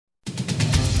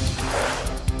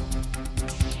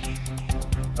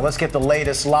Let's get the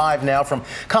latest live now from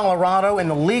Colorado in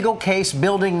the legal case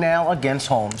building now against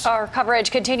Holmes. Our coverage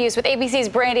continues with ABC's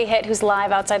Brandy Hitt, who's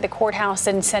live outside the courthouse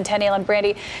in Centennial. And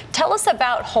Brandy, tell us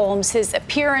about Holmes, his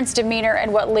appearance, demeanor,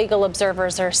 and what legal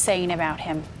observers are saying about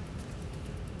him.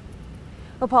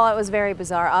 Well, Paula, it was very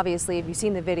bizarre. Obviously, if you've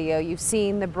seen the video, you've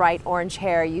seen the bright orange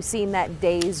hair, you've seen that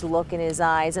dazed look in his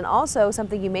eyes, and also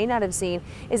something you may not have seen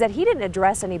is that he didn't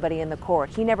address anybody in the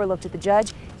court. He never looked at the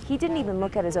judge. He didn't even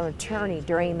look at his own attorney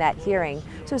during that hearing.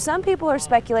 So some people are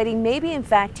speculating maybe, in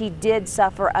fact, he did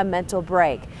suffer a mental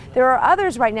break. There are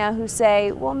others right now who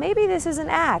say, well, maybe this is an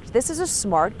act. This is a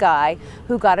smart guy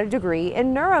who got a degree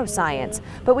in neuroscience.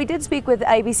 But we did speak with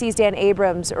ABC's Dan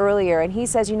Abrams earlier, and he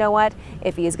says, you know what?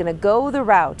 If he is going to go the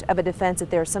route of a defense that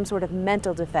there's some sort of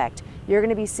mental defect, you're going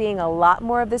to be seeing a lot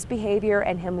more of this behavior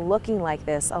and him looking like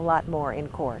this a lot more in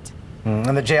court.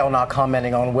 And the jail not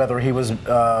commenting on whether he was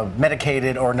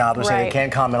medicated or not. They're saying they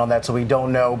can't comment on that, so we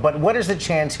don't know. But what is the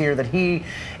chance here that he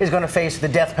is going to face the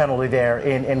death penalty there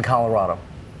in Colorado?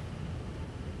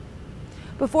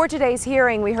 Before today's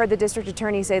hearing, we heard the district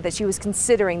attorney say that she was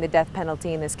considering the death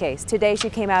penalty in this case. Today, she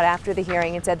came out after the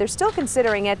hearing and said they're still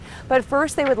considering it, but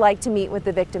first they would like to meet with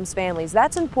the victims' families.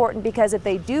 That's important because if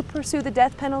they do pursue the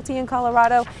death penalty in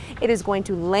Colorado, it is going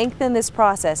to lengthen this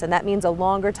process, and that means a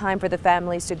longer time for the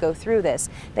families to go through this.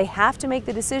 They have to make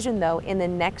the decision, though, in the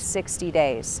next 60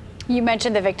 days. You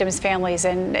mentioned the victims' families,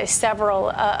 and several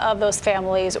of those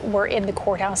families were in the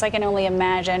courthouse. I can only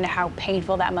imagine how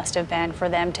painful that must have been for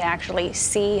them to actually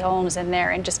see Holmes in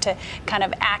there and just to kind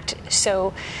of act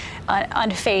so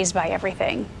unfazed by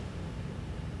everything.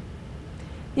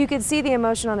 You could see the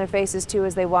emotion on their faces, too,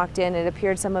 as they walked in. It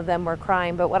appeared some of them were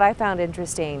crying. But what I found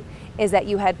interesting is that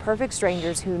you had perfect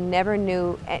strangers who never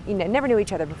knew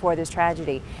each other before this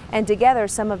tragedy. And together,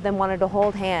 some of them wanted to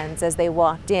hold hands as they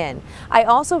walked in. I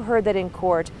also heard that in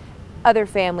court, other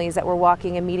families that were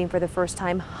walking and meeting for the first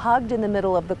time hugged in the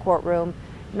middle of the courtroom.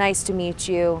 Nice to meet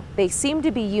you. They seem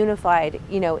to be unified,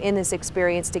 in this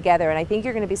experience together. And I think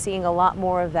you're going to be seeing a lot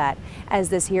more of that as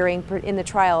this hearing in the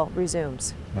trial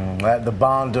resumes. The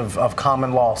bond of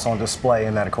common loss on display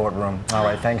in that courtroom. All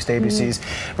right, thanks to ABC's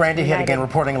Brandy Hitt again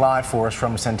reporting live for us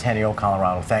from Centennial,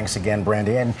 Colorado. Thanks again,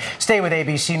 Brandy. And stay with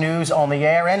ABC News on the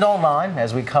air and online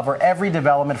as we cover every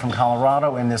development from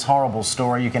Colorado in this horrible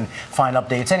story. You can find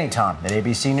updates anytime at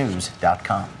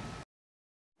abcnews.com.